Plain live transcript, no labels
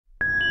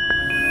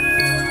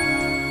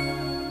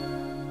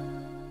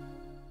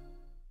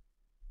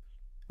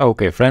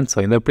Okay friends,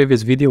 so in the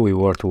previous video we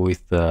worked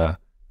with the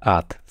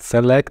add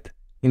select.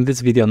 In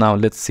this video now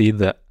let's see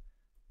the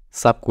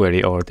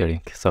subquery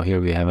ordering. So here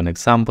we have an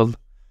example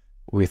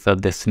with a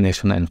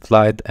destination and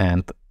flight,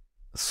 and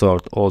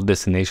sort all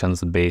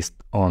destinations based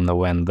on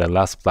when the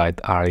last flight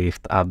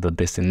arrived at the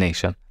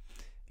destination.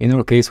 In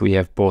our case we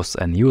have posts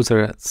and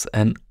users,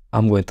 and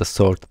I'm going to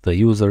sort the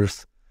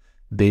users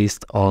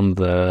based on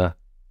the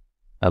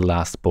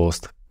last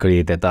post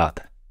created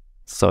at.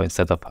 So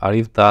instead of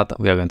arrived at,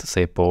 we are going to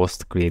say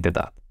post created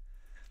at.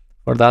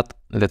 For that,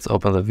 let's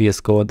open the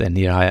VS Code, and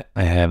here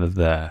I have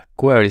the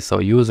query, so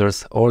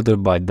users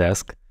ordered by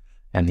desk,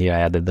 and here I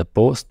added the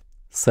post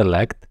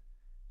select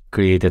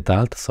created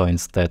at. So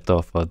instead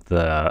of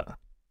the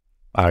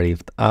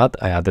arrived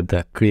at, I added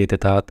the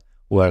created at,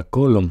 where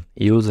column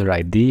user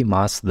ID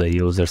matches the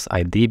user's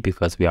ID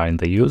because we are in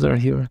the user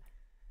here.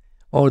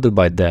 Ordered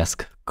by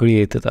desk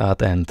created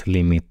at and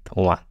limit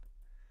 1.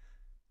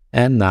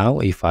 And now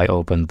if I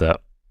open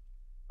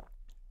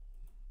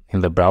in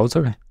the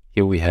browser,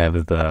 here we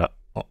have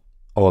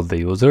all the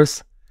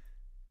users,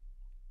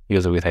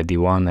 user with ID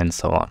 1 and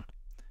so on.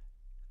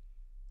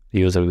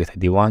 User with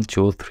ID 1,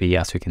 2, 3,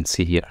 as you can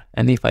see here.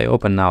 And if I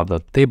open now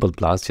the table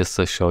plus, just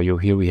to show you,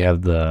 here we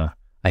have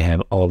I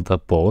have all the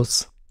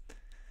posts,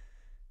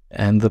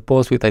 and the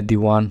post with ID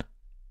 1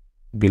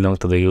 belong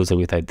to the user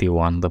with ID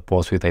 1, the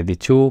post with ID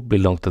 2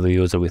 belong to the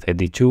user with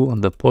ID 2,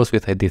 and the post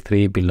with ID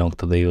 3 belong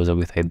to the user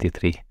with ID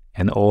 3,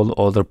 and all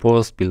other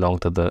posts belong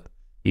to the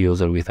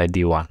user with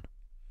ID 1.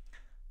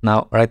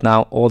 Now, right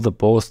now, all the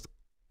posts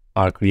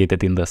are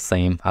created at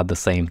the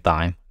same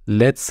time.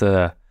 Let's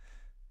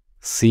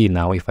see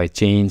now if I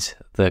change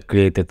the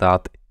created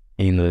at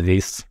in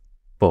this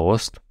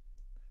post.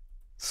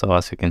 So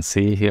as you can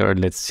see here,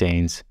 let's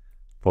change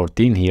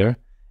 14 here,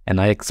 and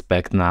I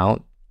expect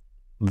now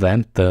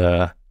then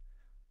to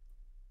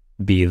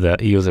be the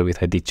user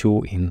with ID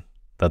 2 in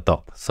the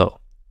top. So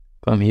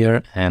come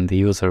here and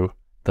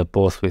the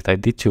post with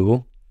ID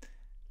 2,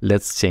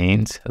 let's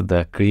change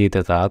the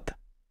created at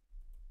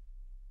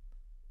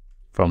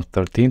from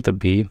 13 to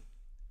be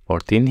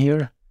 14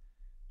 here.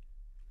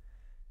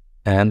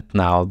 And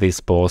now this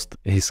post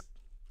is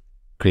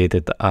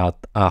created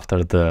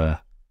after the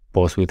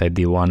post with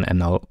ID 1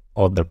 and all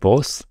other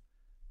posts.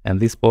 And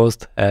this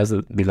post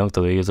belongs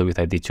to the user with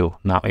ID 2.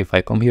 Now if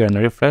I come here and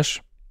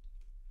refresh,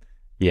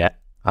 yeah,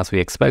 as we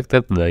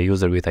expected, the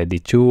user with ID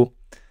 2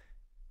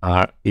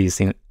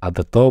 is at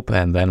the top,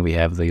 and then we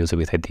have the user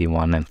with ID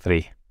 1 and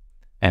 3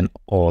 and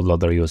all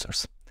other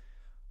users.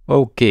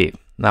 Okay,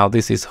 now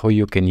this is how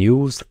you can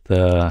use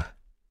the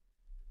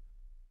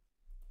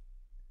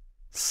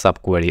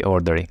subquery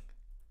ordering.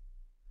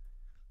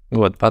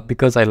 Good, but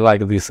because I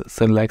like this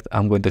select,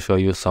 I'm going to show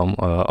you some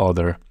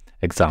other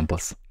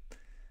examples.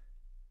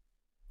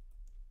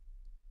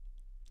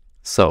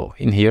 So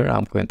in here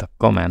I'm going to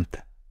comment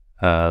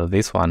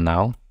this one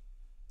now,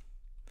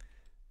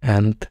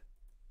 and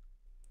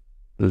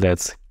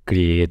let's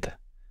create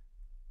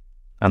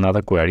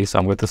another query. So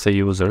I'm going to say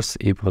users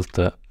equal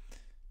to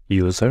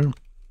user,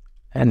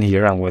 and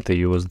here I'm going to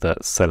use the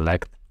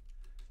select,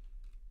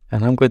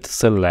 and I'm going to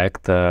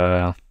select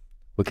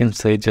we can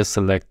say just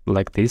select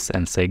like this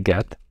and say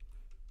get.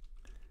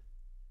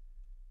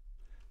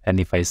 And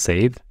if I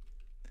save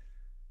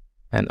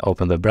and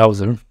open the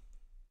browser,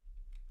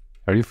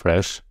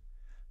 refresh,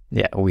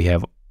 yeah, we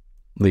have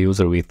the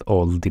user with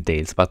all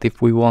details. But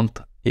if we want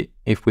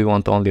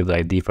only the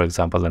ID, for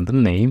example, and the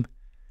name,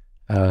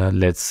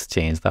 let's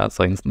change that.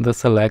 So in the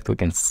select we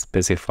can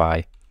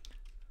specify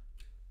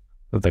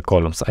the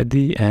columns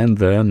ID and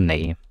the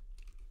name.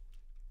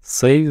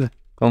 Save,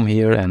 come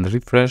here and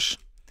refresh,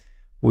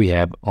 we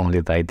have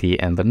only the ID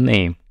and the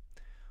name.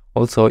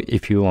 Also,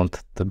 if you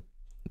want to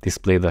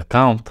display the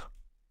count,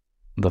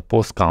 the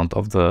post count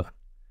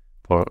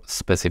for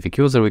specific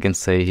user, we can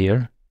say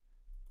here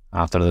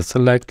after the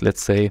select,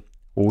 let's say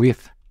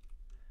with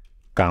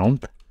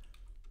count,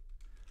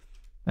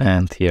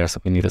 and here so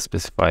we need to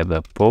specify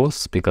the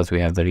posts because we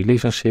have the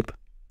relationship.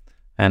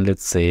 And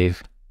let's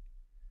save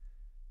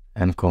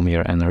and come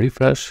here and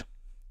refresh,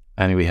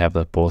 and we have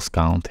the post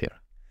count here.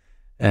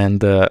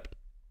 And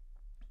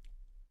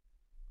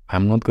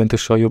I'm not going to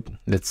show you.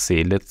 Let's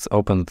see, let's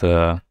open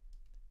the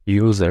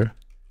user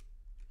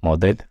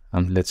model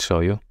and let's show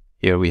you.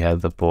 Here we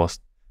have the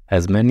post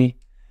has many,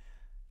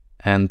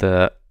 and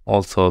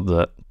also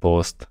the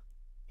post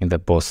in the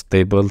post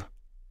table.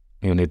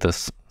 You need to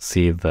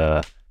see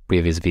the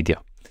previous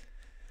video.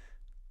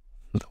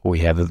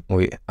 We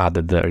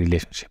added the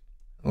relationship.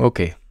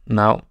 Okay,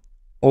 now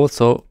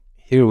also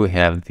here we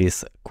have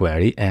this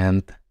query,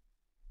 and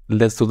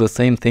let's do the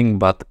same thing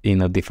but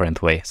in a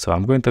different way. So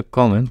I'm going to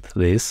comment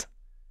this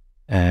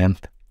and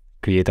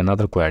create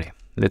another query.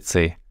 Let's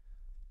say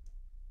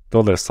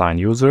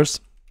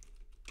 $users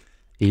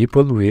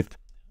equal with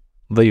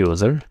the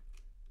user,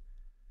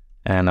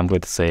 and I'm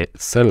going to say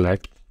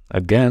select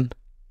again,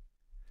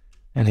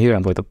 and here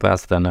I'm going to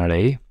pass an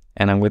array,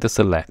 and I'm going to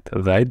select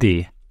the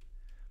ID.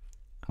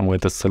 I'm going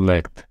to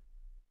select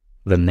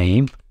the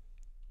name,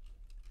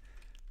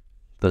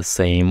 the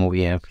same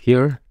we have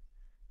here,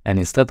 And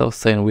instead of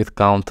saying with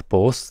count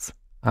posts,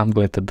 I'm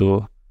going to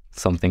do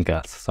something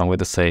else. So I'm going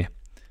to say,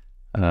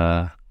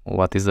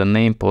 what is the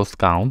name? Post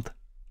count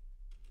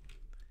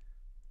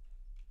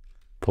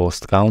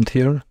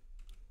here,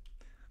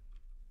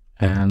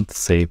 and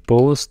say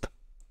post.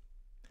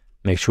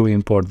 Make sure we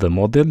import the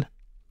model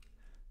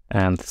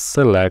and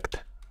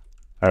select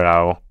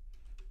row,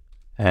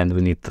 and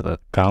we need the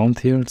count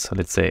here. So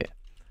let's say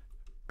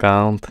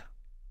count,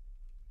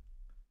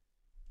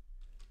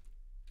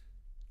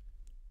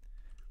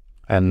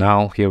 and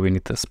now here we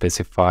need to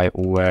specify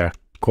where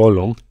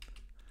column,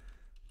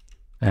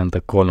 and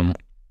the column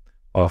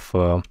of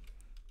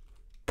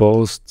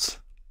posts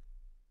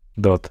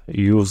dot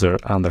user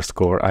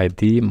underscore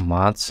ID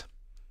match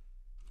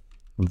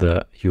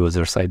the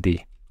user's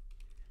ID,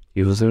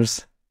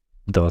 users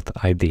dot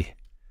ID,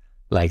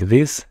 like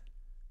this.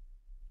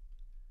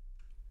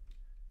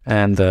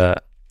 And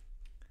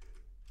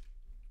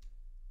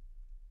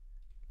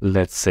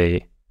let's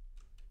say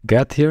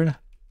get here,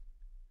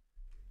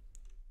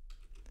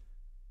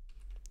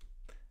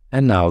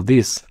 and now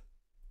this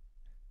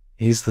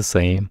is the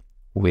same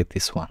with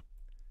this one.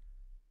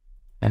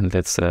 And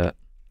let's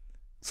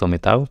zoom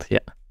it out. Yeah.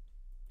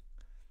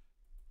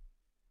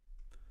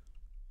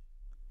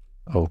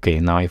 Okay,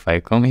 now if I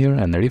come here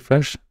and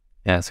refresh,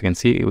 as you can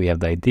see, we have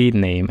the ID,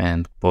 name,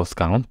 and post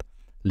count.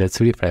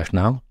 Let's refresh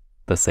now.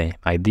 The same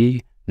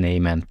ID,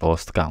 name, and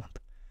post count.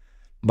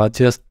 But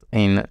just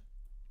in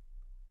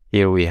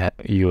here we have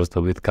used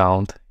the with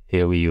count.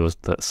 Here we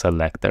used the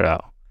select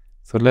row.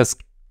 So let's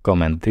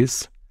comment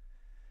this.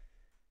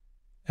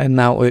 And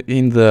now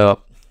in the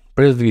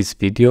previous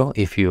video,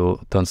 if you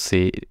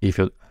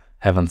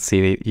haven't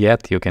seen it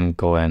yet, you can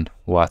go and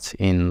watch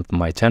in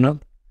my channel.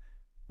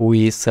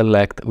 We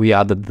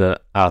added the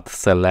add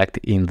select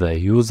in the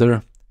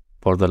user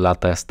for the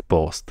latest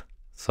post.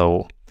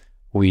 So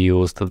we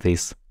used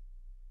this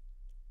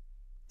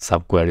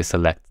subquery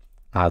select,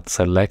 add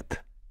select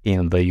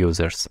in the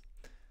users.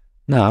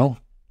 Now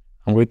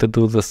I'm going to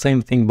do the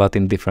same thing but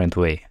in different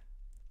way.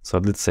 So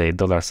let's say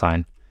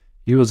 $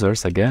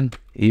 users again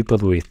equal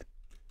with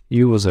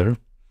user,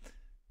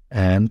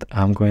 and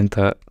I'm going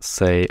to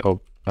say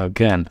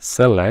again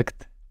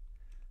select,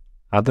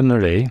 add an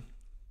array,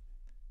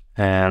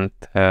 and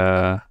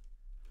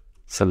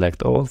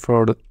select all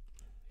for the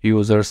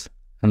users,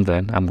 and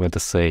then I'm going to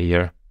say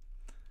here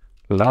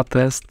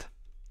latest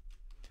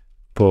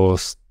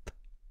post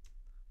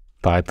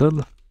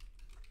title,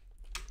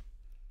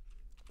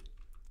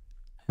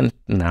 and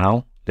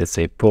now let's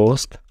say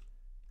post.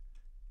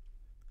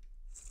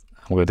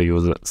 I'm going to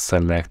use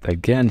select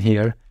again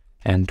here,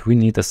 and we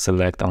need to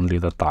select only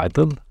the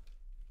title.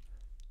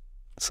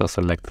 So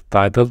select the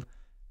title,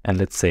 and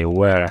let's say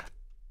where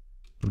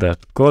the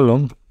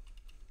column,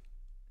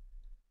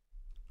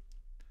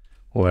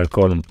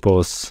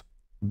 post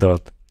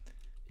dot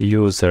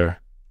user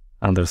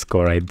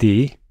underscore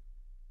ID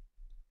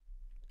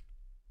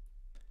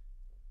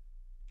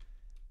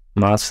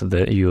match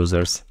the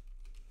users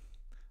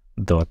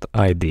dot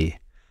ID,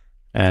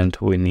 and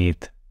we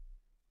need,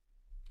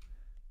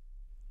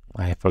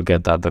 I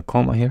forget that the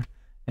comma here,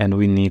 and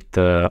we need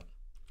to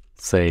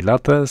say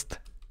latest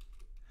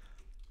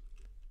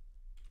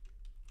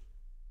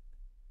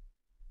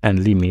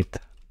and limit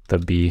the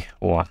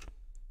B1.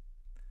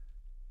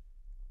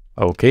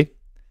 Okay,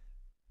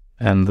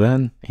 and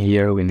then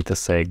here we need to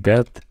say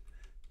get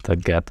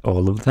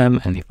all of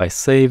them, and if I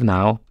save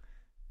now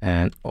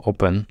and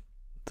open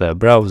the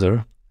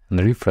browser and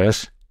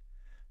refresh,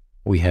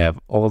 we have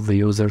all the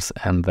users,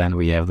 and then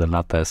we have the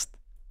latest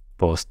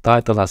post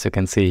title, as you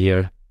can see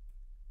here.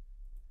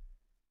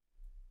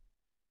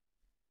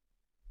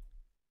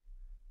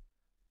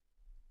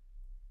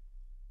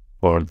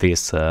 For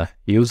this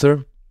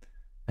user,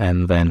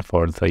 and then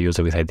for the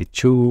user with ID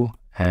 2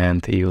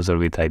 and user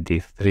with ID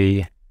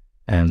 3,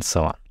 and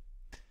so on.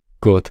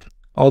 Good.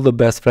 All the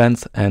best,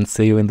 friends, and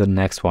see you in the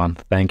next one.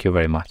 Thank you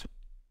very much.